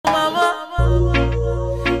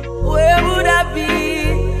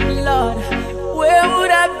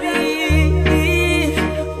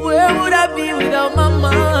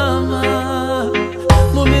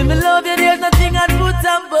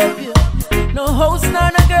nor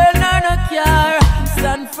no girl, nor no car.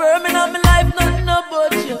 Stand firm in my life, nothing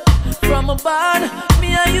about you. From a barn,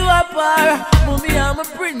 me and you are par. Mommy, I'm a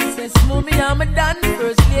princess, mommy, I'm a dan.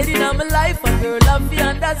 First lady in my life, a girl of you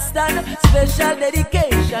understand. Special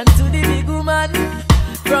dedication to the big woman.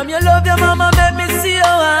 From your love, your mama make me see your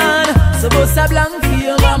hand. So bust a blank for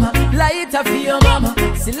your mama, light up for your mama.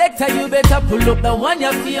 Selector, you better pull up the one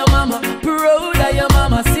you for your mama. Proud of your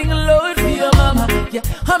mama, sing loud for your mama. Yeah,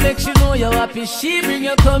 I make sure know you're happy. She bring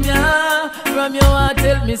you come here. From your heart,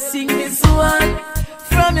 tell me sing this one.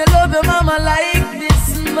 From your love, your mama like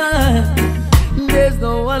this man. There's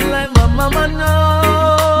no one like my mama,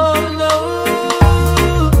 no, no.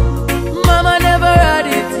 Mama never had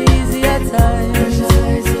it easy at times.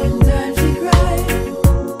 Sometimes she cried.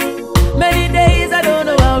 Many days I don't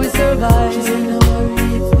know how we survive. She said, no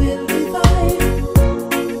worry, it will be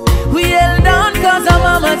fine. We held on cause of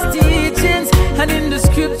mama's teachings. And in the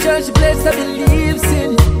scripture she placed her beliefs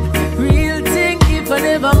in. Real thing, if I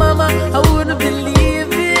never mama, I wouldn't believe.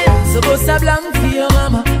 So bust a blank for your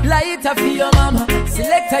mama, light up for your mama.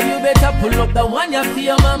 Selector, you better pull up the one you for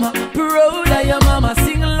your mama. Proud of your mama,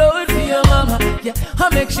 sing loud for your mama. Yeah, I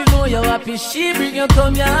make sure know you're happy. She bring you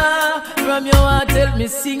come here. From your heart, tell me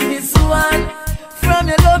sing this one. From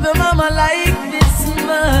your love, your mama like this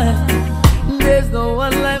man. There's no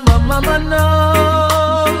one like my mama,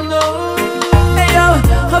 no, no. Hey yo,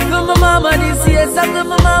 I feel my mama this year, I feel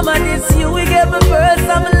my mama this year. We get my first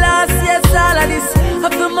and my last, yes, all of this. I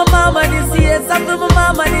feel my mama this, yes, I feel my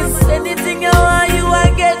mama this. Anything you want, you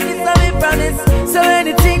want get this, I me promise. So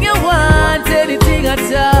anything you want, anything at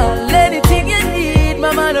all, anything you need,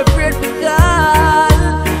 mama no afraid to call.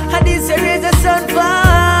 And this year is a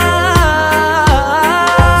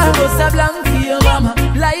sunfall. So bust a blank for your mama,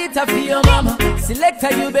 light up for your mama.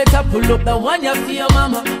 Selector, you better pull up the one you for your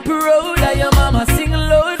mama. Proud of your mama, sing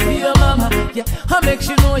loud for your mama. Yeah, I make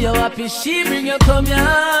sure know you're happy. She bring you come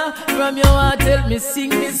here. From your heart, tell me sing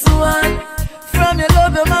this one. From your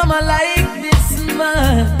love, your mama like this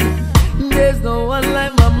man. There's no one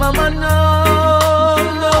like my mama, no,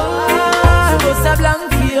 no. So bust a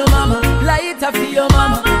blank for your mama, light up for your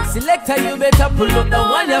mama. Selector, you better pull up the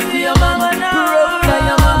one you for your mama. Proud of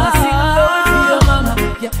your mama, sing loud for your mama.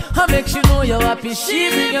 Yeah, I make sure know you're happy. She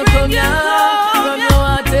bring you come here. From your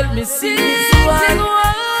heart, tell me sing this one.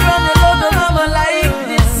 From your love, your mama like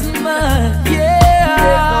this man. Yeah,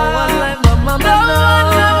 there's no one like my mama, no,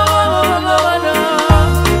 no, no.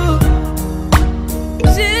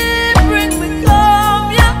 She bring me come,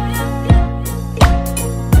 yeah.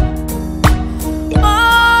 Oh,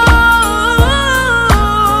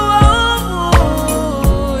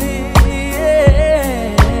 yeah.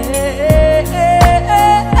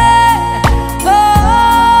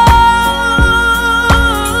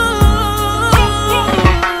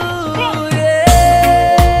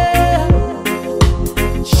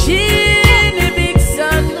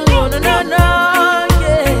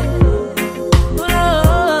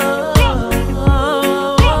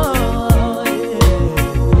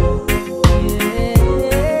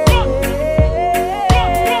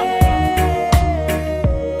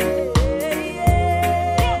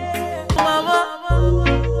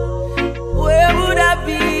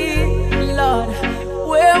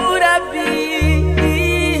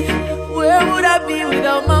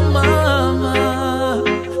 Without my mama,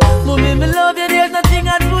 mommy, me love you. There's nothing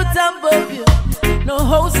I'd put above you. No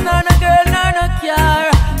house, nor no girl, nor no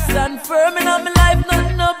car. Stand firm in my life,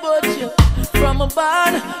 nothing about you. From a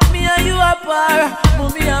barn, me and you are par.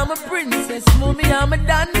 Mommy, I'm a princess, mommy, I'm a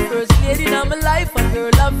dan. First lady in my life, a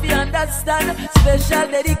girl of you understand. Special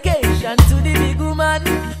dedication to the big woman.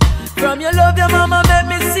 From your love, your mama make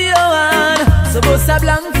me see your hand. So bust a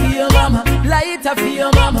blank for your mama, light up for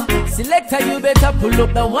your mama. Selector, you better pull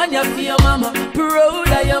up the one you for your mama. Proud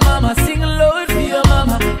of your mama, sing loud for your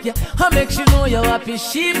mama. Yeah, I make sure know you're happy.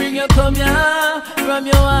 She bring you come here. From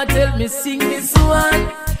your heart, tell me sing this one.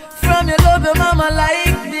 From your love, your mama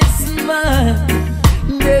like this man.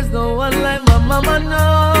 There's no one like my mama,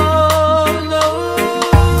 no, no.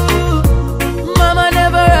 Mama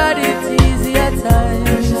never had it easy at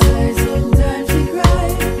times. Sometimes she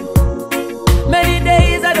cried. Many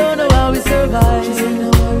days I don't know how we survive. She said, no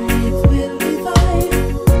worry, it will be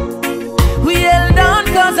fine. We held on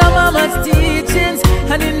cause of mama's teachings.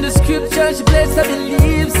 And in the scripture she placed her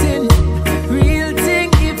beliefs in. Real thing,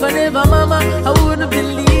 if I never mama, I wouldn't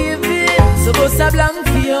believe it. So bust a blank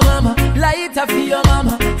for your mama, light up for your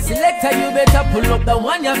mama. Selector, you better pull up the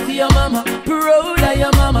one you for your mama. Proud of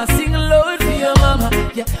your mama, sing loud for your mama.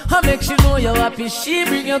 Yeah, I make sure know you're happy. She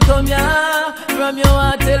bring you come here. From your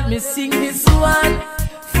heart, tell me sing this one.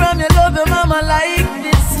 From your love, your mama like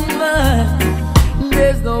this man.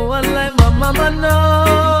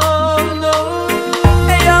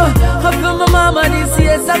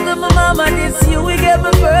 After my mama this year, we get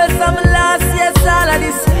my first and my last, yes, all of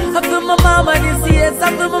this. After my mama this, yes,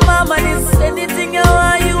 after my mama this. Anything you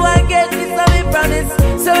want, you will get this, I promise.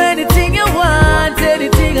 So anything you want,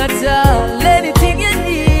 anything at all, anything you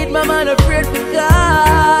need, mama no afraid to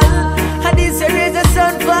call. And this year is a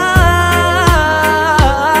sunfall.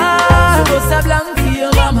 So bust a blank for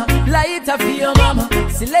your mama, lighter for your mama.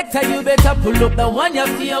 Selector, you better pull up the one you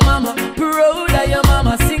for your mama. Proud of your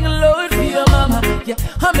mama, sing loud for your mama. Yeah,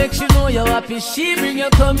 I make sure know you're happy. She bring you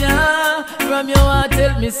come here. From your heart,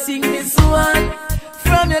 tell me sing this one.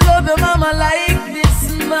 From your love your mama like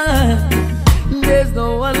this man. There's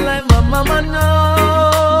no one like my mama, no.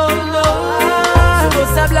 So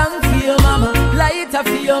bust a blank for your mama, lighter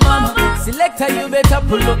for your mama. Selector, you better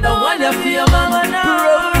pull up the one you for your mama.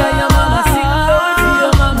 Proud of your mama, sing loud for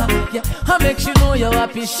your mama. Yeah, I make sure know you're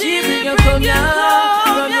happy. She bring you come here.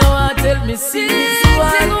 From your heart, tell me sing this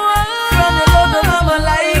one. From your love